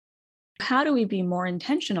how do we be more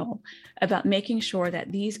intentional about making sure that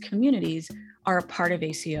these communities are a part of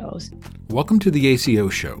ACOs? Welcome to the ACO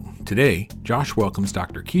Show. Today, Josh welcomes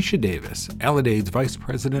Dr. Kisha Davis, Alade's Vice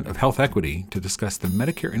President of Health Equity, to discuss the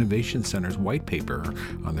Medicare Innovation Center's white paper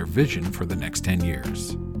on their vision for the next 10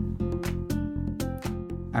 years.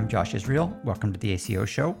 I'm Josh Israel. Welcome to the ACO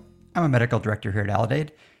Show. I'm a medical director here at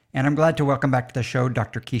Alade, and I'm glad to welcome back to the show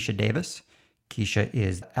Dr. Kisha Davis. Kisha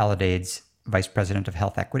is Alade's Vice President of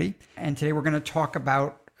Health Equity, and today we're going to talk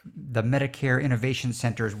about the Medicare Innovation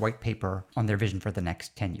Center's white paper on their vision for the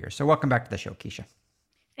next 10 years. So welcome back to the show, Kisha.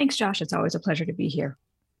 Thanks, Josh. It's always a pleasure to be here.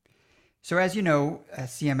 So as you know,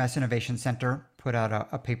 CMS Innovation Center put out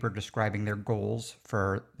a paper describing their goals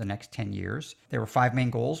for the next 10 years. There were 5 main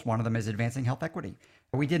goals. One of them is advancing health equity.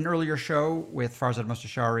 We did an earlier show with Farzad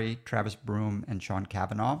Mostashari, Travis Broom, and Sean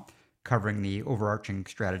Cavanaugh covering the overarching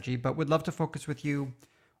strategy, but would love to focus with you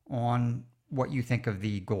on what you think of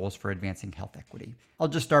the goals for advancing health equity. I'll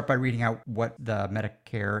just start by reading out what the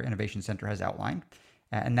Medicare Innovation Center has outlined,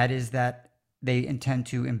 and that is that they intend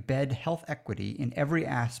to embed health equity in every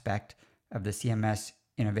aspect of the CMS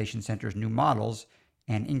Innovation Center's new models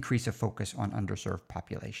and increase a focus on underserved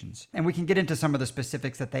populations. And we can get into some of the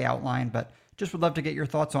specifics that they outlined, but just would love to get your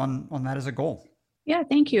thoughts on that as a goal. Yeah,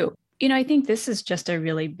 thank you. I think this is just a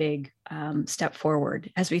really big step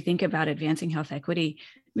forward as we think about advancing health equity,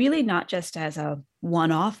 really not just as a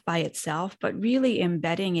one-off by itself, but really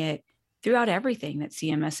embedding it throughout everything that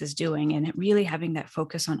CMS is doing and really having that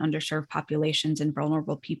focus on underserved populations and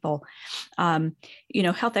vulnerable people.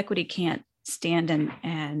 Health equity can't stand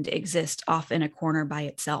and exist off in a corner by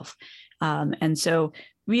itself. And so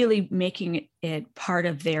really making it part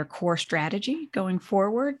of their core strategy going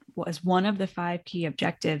forward was one of the 5 key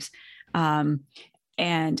objectives,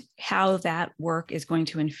 and how that work is going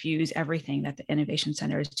to infuse everything that the Innovation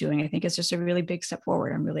Center is doing, I think is just a really big step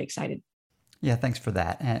forward. I'm really excited. Yeah, thanks for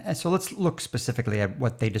that. And so let's look specifically at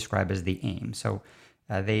what they describe as the aim. So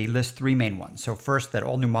they list 3 main ones. So first, that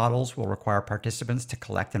all new models will require participants to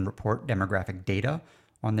collect and report demographic data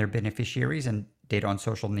on their beneficiaries and data on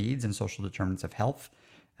social needs and social determinants of health.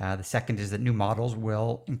 The second is that new models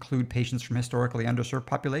will include patients from historically underserved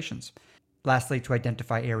populations. Lastly, to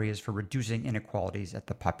identify areas for reducing inequalities at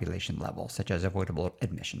the population level, such as avoidable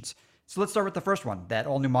admissions. So let's start with the first one, that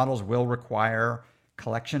all new models will require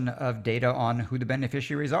collection of data on who the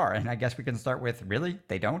beneficiaries are. And I guess we can start with, really?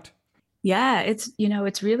 They don't? Yeah, it's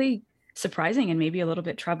really surprising and maybe a little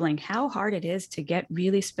bit troubling how hard it is to get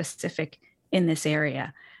really specific in this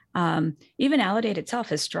area. Even Alade itself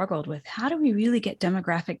has struggled with how do we really get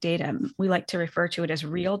demographic data? We like to refer to it as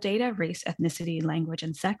real data, race, ethnicity, language,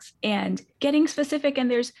 and sex, and getting specific.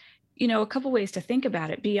 And there's, a couple ways to think about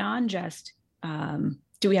it beyond just,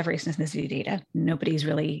 do we have race and ethnicity data? Nobody's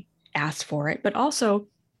really asked for it, but also,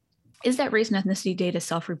 is that race and ethnicity data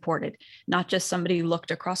self-reported? Not just somebody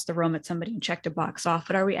looked across the room at somebody and checked a box off,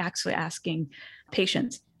 but are we actually asking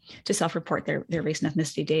patients to self-report their race and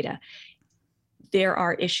ethnicity data? There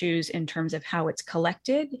are issues in terms of how it's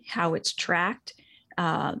collected, how it's tracked,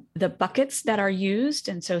 the buckets that are used.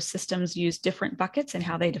 And so systems use different buckets and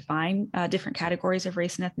how they define different categories of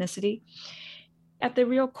race and ethnicity. At the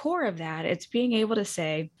real core of that, it's being able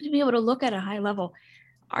to look at a high level,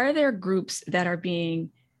 are there groups that are being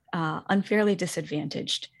unfairly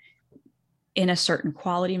disadvantaged in a certain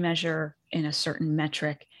quality measure, in a certain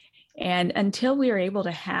metric? And until we are able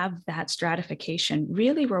to have that stratification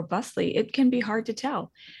really robustly, it can be hard to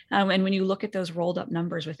tell. And when you look at those rolled up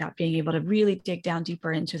numbers without being able to really dig down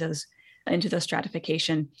deeper into those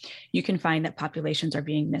stratification, you can find that populations are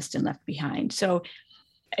being missed and left behind. So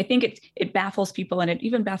I think it baffles people, and it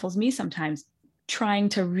even baffles me sometimes, trying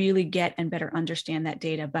to really get and better understand that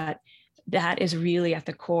data. But that is really at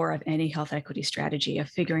the core of any health equity strategy, of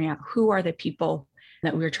figuring out who are the people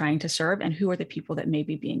that we're trying to serve and who are the people that may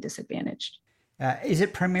be being disadvantaged. Is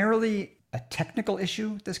it primarily a technical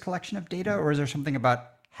issue, this collection of data, or is there something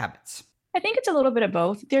about habits? I think it's a little bit of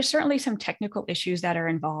both. There's certainly some technical issues that are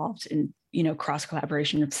involved in, cross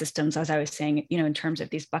collaboration of systems, as I was saying, in terms of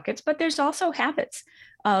these buckets, but there's also habits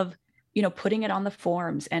of, putting it on the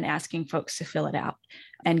forms and asking folks to fill it out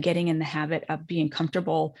and getting in the habit of being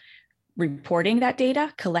comfortable reporting that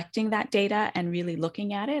data, collecting that data, and really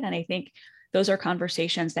looking at it. And I think those are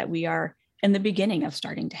conversations that we are in the beginning of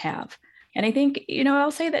starting to have. And I think,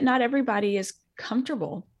 I'll say that not everybody is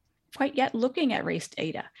comfortable quite yet looking at race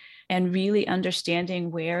data and really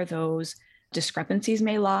understanding where those discrepancies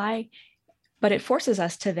may lie. But it forces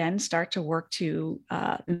us to then start to work to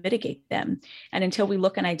mitigate them. And until we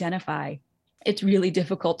look and identify, it's really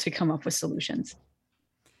difficult to come up with solutions.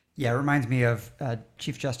 Yeah, it reminds me of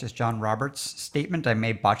Chief Justice John Roberts' statement. I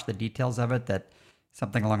may botch the details of it. That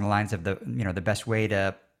something along the lines of the best way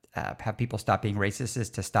to have people stop being racist is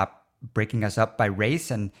to stop breaking us up by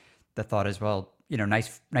race. And the thought is, well,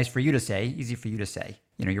 nice for you to say, easy for you to say.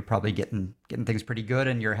 You're probably getting things pretty good,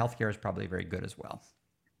 and your healthcare is probably very good as well.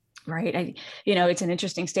 Right. It's an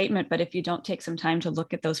interesting statement, but if you don't take some time to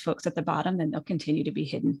look at those folks at the bottom, then they'll continue to be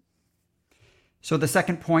hidden. So the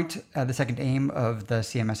second point, the second aim of the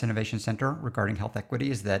CMS Innovation Center regarding health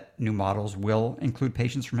equity is that new models will include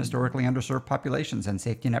patients from historically underserved populations and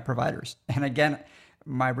safety net providers. And again,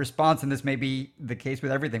 my response, and this may be the case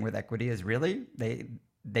with everything with equity, is really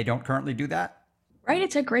they don't currently do that. Right.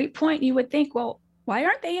 It's a great point. You would think, well, why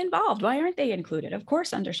aren't they involved? Why aren't they included? Of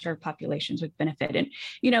course, underserved populations would benefit. And,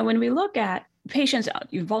 when we look at patients,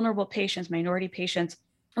 vulnerable patients, minority patients,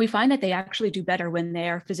 we find that they actually do better when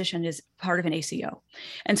their physician is part of an ACO.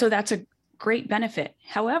 And so that's a great benefit.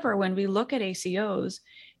 However, when we look at ACOs,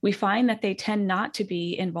 we find that they tend not to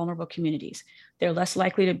be in vulnerable communities. They're less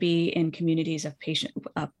likely to be in communities of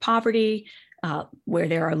poverty, where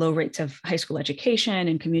there are low rates of high school education,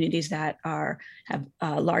 and communities that have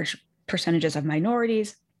large percentages of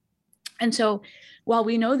minorities. And so while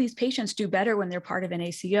we know these patients do better when they're part of an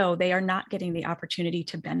ACO, they are not getting the opportunity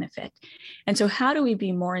to benefit. And so how do we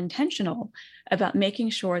be more intentional about making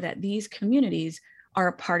sure that these communities are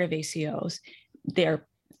a part of ACOs? Their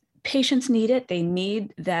patients need it. They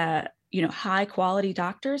need the high quality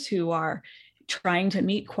doctors who are trying to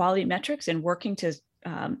meet quality metrics and working to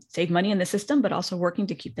save money in the system, but also working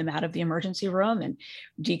to keep them out of the emergency room and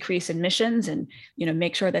decrease admissions and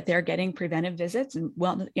make sure that they're getting preventive visits and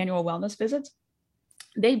annual wellness visits.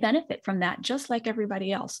 They benefit from that just like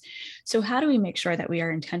everybody else. So how do we make sure that we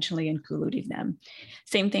are intentionally including them?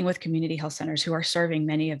 Same thing with community health centers who are serving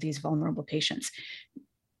many of these vulnerable patients.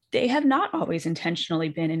 They have not always intentionally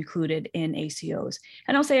been included in ACOs.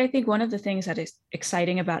 And I'll say, I think one of the things that is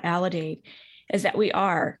exciting about Aledade is that we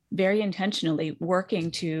are very intentionally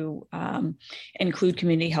working to include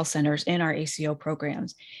community health centers in our ACO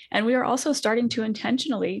programs. And we are also starting to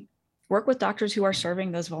intentionally work with doctors who are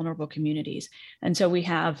serving those vulnerable communities. And so we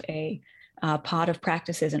have a pod of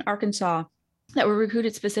practices in Arkansas that were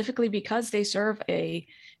recruited specifically because they serve a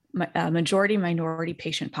majority minority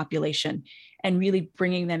patient population, and really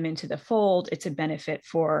bringing them into the fold. It's a benefit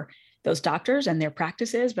for those doctors and their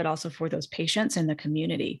practices, but also for those patients and the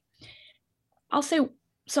community. I'll say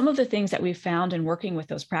some of the things that we've found in working with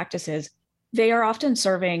those practices, they are often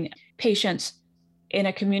serving patients in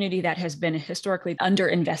a community that has been historically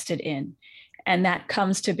underinvested in. And that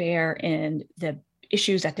comes to bear in the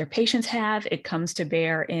issues that their patients have. It comes to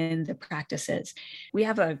bear in the practices. We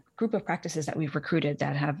have a group of practices that we've recruited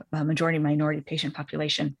that have a majority minority patient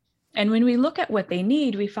population. And when we look at what they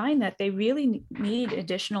need, we find that they really need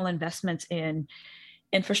additional investments in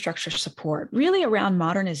infrastructure support, really around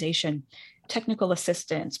modernization, technical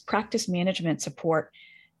assistance, practice management support,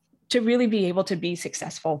 to really be able to be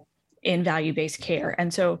successful in value-based care.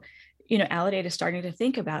 And so, Aledade is starting to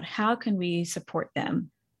think about how can we support them.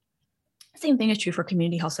 Same thing is true for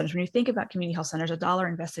community health centers. When you think about community health centers, $1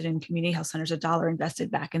 invested in community health centers, $1 invested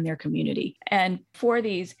back in their community. And for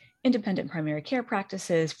these independent primary care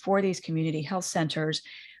practices, for these community health centers,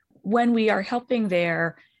 when we are helping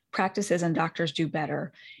their practices and doctors do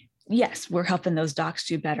better, yes, we're helping those docs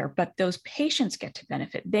do better, but those patients get to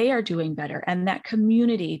benefit. They are doing better, and that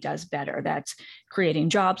community does better. That's creating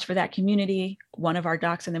jobs for that community. One of our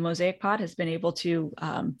docs in the Mosaic Pod has been able to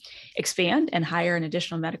expand and hire an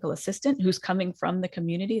additional medical assistant who's coming from the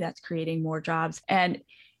community. That's creating more jobs. And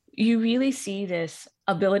you really see this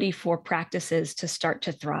ability for practices to start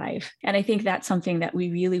to thrive. And I think that's something that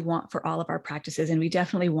we really want for all of our practices. And we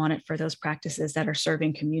definitely want it for those practices that are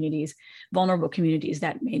serving communities, vulnerable communities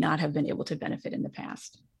that may not have been able to benefit in the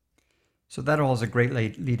past. So that all is a great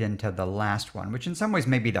lead into the last one, which in some ways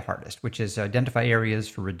may be the hardest, which is identify areas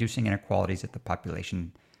for reducing inequalities at the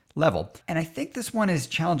population level. And I think this one is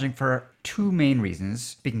challenging for two main reasons,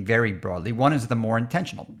 speaking very broadly. One is the more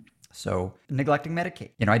intentional. So neglecting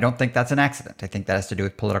Medicaid, I don't think that's an accident. I think that has to do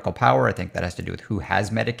with political power. I think that has to do with who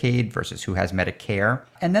has Medicaid versus who has Medicare.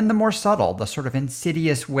 And then the more subtle, the sort of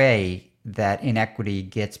insidious way that inequity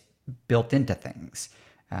gets built into things.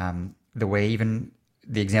 The way even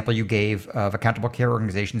the example you gave of accountable care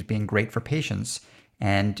organizations being great for patients.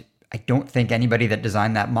 And I don't think anybody that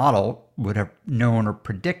designed that model would have known or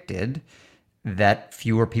predicted that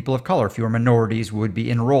fewer people of color, fewer minorities would be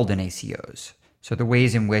enrolled in ACOs. So the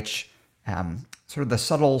ways in which sort of the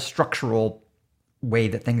subtle structural way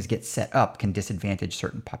that things get set up can disadvantage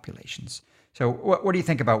certain populations. So what do you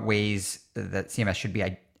think about ways that CMS should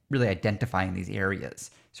be really identifying these areas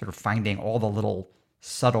sort of finding all the little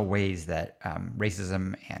subtle ways that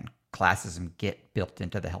racism and classism get built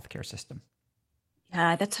into the healthcare system?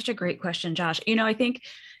 Yeah, that's such a great question, Josh. I think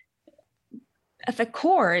at the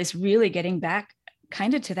core is really getting back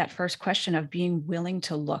kind of to that first question of being willing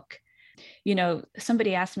to look.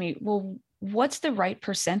 Somebody asked me, well, what's the right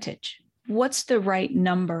percentage? What's the right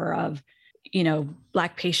number of,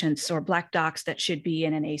 Black patients or Black docs that should be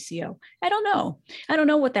in an ACO? I don't know. I don't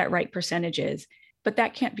know what that right percentage is, but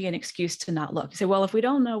that can't be an excuse to not look. Say, well, if we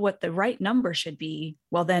don't know what the right number should be,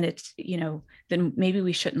 well, then then maybe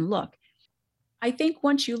we shouldn't look. I think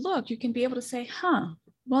once you look, you can be able to say,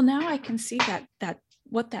 well, now I can see that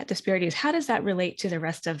what that disparity is. How does that relate to the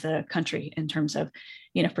rest of the country in terms of,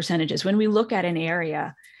 percentages? When we look at an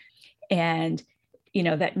area and,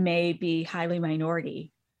 that may be highly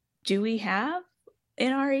minority, do we have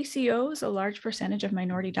in our ACOs a large percentage of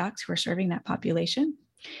minority docs who are serving that population?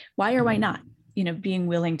 Why or why not? Being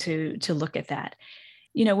willing to look at that.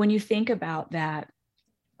 When you think about that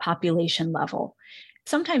population level,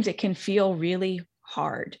 sometimes it can feel really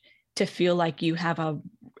hard to feel like you have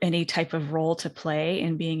any type of role to play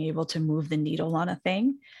in being able to move the needle on a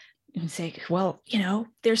thing and say, well,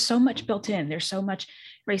 there's so much built in. There's so much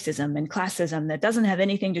racism and classism that doesn't have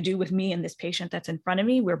anything to do with me and this patient that's in front of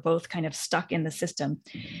me. We're both kind of stuck in the system.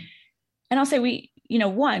 And I'll say we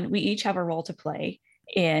each have a role to play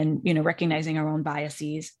in, recognizing our own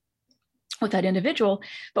biases with that individual,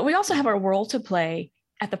 but we also have a role to play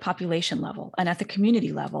at the population level and at the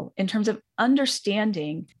community level in terms of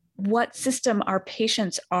understanding what system our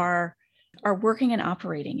patients are working and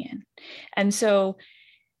operating in. And so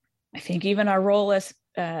I think even our role as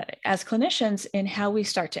clinicians in how we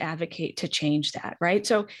start to advocate to change that, right?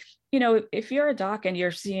 So, if you're a doc and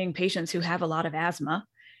you're seeing patients who have a lot of asthma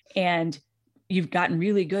and you've gotten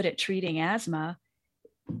really good at treating asthma,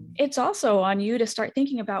 it's also on you to start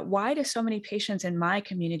thinking about, why do so many patients in my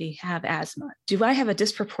community have asthma? Do I have a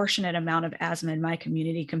disproportionate amount of asthma in my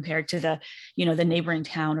community compared to the neighboring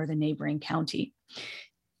town or the neighboring county?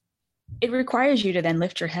 It requires you to then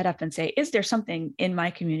lift your head up and say, is there something in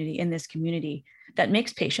my community, in this community, that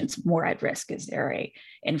makes patients more at risk? Is there a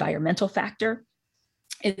environmental factor?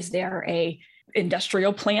 Is there a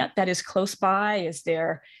industrial plant that is close by? Is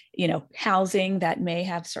there, housing that may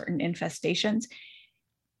have certain infestations?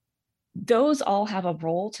 Those all have a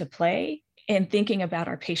role to play in thinking about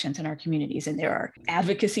our patients and our communities. And there are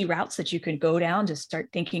advocacy routes that you could go down to start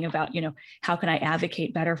thinking about, how can I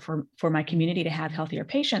advocate better for my community to have healthier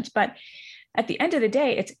patients? But at the end of the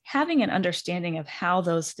day, it's having an understanding of how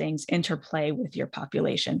those things interplay with your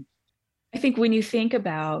population. I think when you think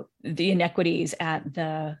about the inequities at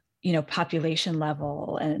the, population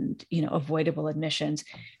level and, avoidable admissions,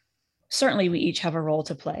 certainly we each have a role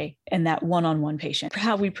to play in that one-on-one patient,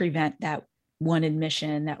 how we prevent that one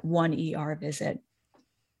admission, that one ER visit.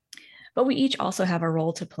 But we each also have a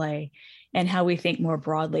role to play in how we think more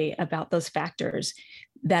broadly about those factors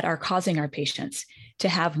that are causing our patients to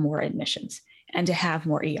have more admissions and to have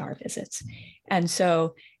more ER visits. And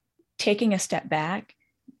so taking a step back,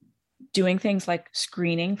 doing things like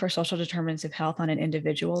screening for social determinants of health on an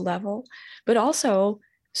individual level, but also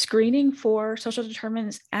screening for social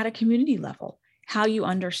determinants at a community level, how you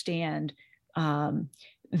understand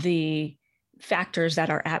the factors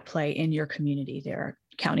that are at play in your community. There are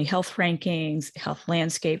county health rankings, health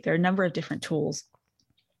landscape. There are a number of different tools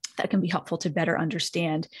that can be helpful to better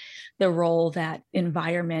understand the role that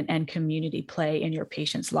environment and community play in your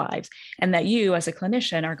patients' lives, and that you as a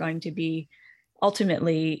clinician are going to be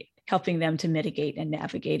ultimately helping them to mitigate and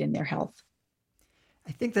navigate in their health.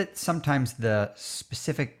 I think that sometimes the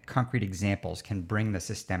specific concrete examples can bring the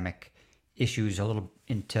systemic issues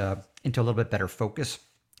into a little bit better focus.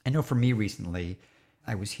 I know for me recently,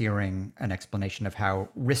 I was hearing an explanation of how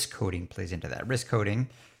risk coding plays into that. Risk coding,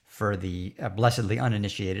 for the blessedly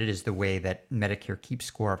uninitiated, is the way that Medicare keeps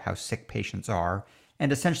score of how sick patients are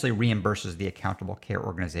and essentially reimburses the accountable care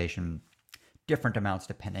organization different amounts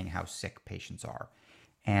depending how sick patients are.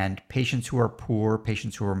 And patients who are poor,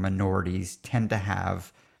 patients who are minorities, tend to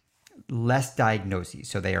have less diagnoses,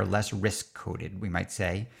 so they are less risk coded, we might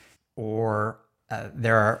say, or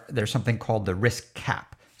there's something called the risk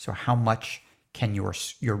cap. So how much can your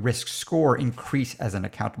risk score increase as an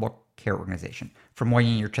accountable care organization? From 1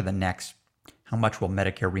 year to the next, how much will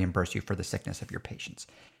Medicare reimburse you for the sickness of your patients?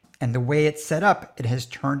 And the way it's set up, it has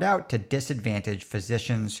turned out to disadvantage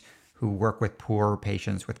physicians who work with poor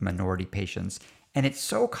patients, with minority patients. And it's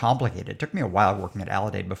so complicated. It took me a while working at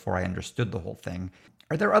Aledade before I understood the whole thing.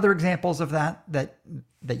 Are there other examples of that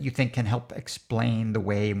you think can help explain the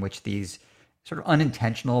way in which these sort of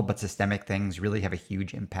unintentional but systemic things really have a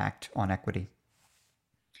huge impact on equity?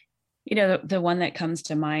 The one that comes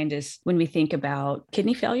to mind is when we think about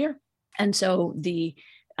kidney failure. And so the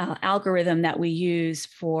algorithm that we use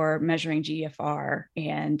for measuring GFR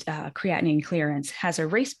and creatinine clearance has a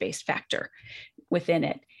race-based factor within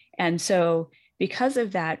it. And so because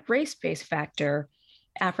of that race-based factor,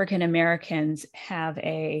 African Americans have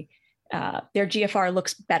their GFR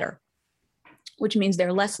looks better, which means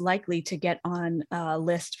they're less likely to get on a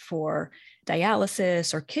list for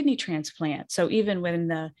dialysis or kidney transplant. So even when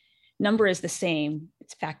the number is the same,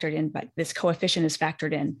 it's factored in, but this coefficient is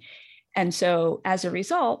factored in. And so as a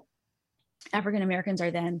result, African Americans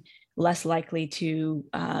are then less likely to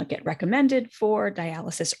get recommended for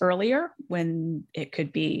dialysis earlier when it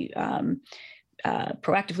could be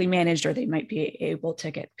proactively managed, or they might be able to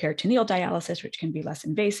get peritoneal dialysis, which can be less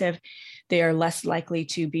invasive. They are less likely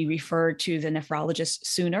to be referred to the nephrologist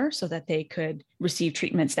sooner so that they could receive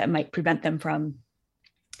treatments that might prevent them from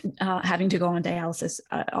having to go on dialysis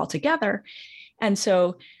altogether. And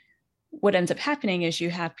so what ends up happening is you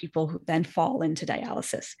have people who then fall into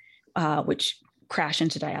dialysis, which crash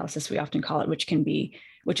into dialysis, we often call it,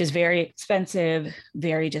 which is very expensive,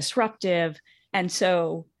 very disruptive. And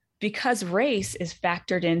so because race is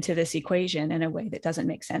factored into this equation in a way that doesn't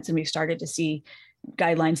make sense, and we've started to see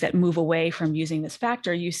guidelines that move away from using this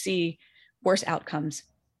factor, you see worse outcomes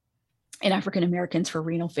in African Americans for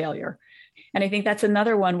renal failure. And I think that's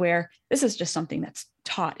another one where this is just something that's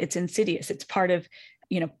taught. It's insidious. It's part of,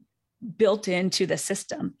 built into the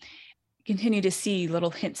system. Continue to see little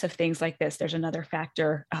hints of things like this. There's another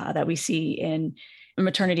factor that we see in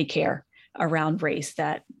maternity care around race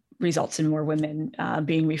that results in more women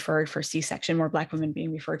being referred for C-section, more Black women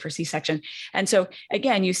being referred for C-section. And so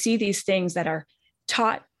again, you see these things that are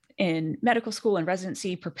taught in medical school and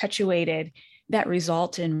residency, perpetuated, that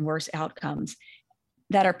result in worse outcomes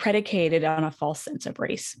that are predicated on a false sense of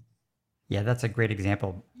race. Yeah, that's a great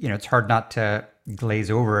example. It's hard not to glaze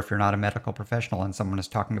over if you're not a medical professional and someone is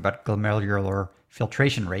talking about glomerular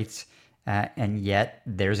filtration rates, and yet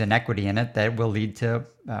there's inequity in it that will lead to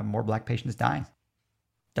more Black patients dying.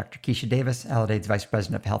 Dr. Kisha Davis, Alade's Vice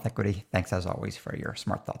President of Health Equity, thanks as always for your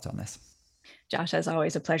smart thoughts on this. Josh, as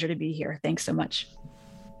always, a pleasure to be here. Thanks so much.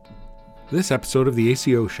 This episode of the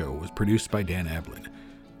ACO Show was produced by Dan Ablin.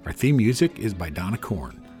 Our theme music is by Donna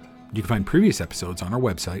Korn. You can find previous episodes on our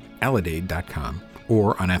website, alade.com,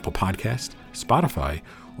 or on Apple Podcasts, Spotify,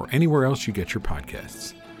 or anywhere else you get your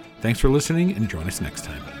podcasts. Thanks for listening, and join us next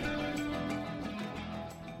time.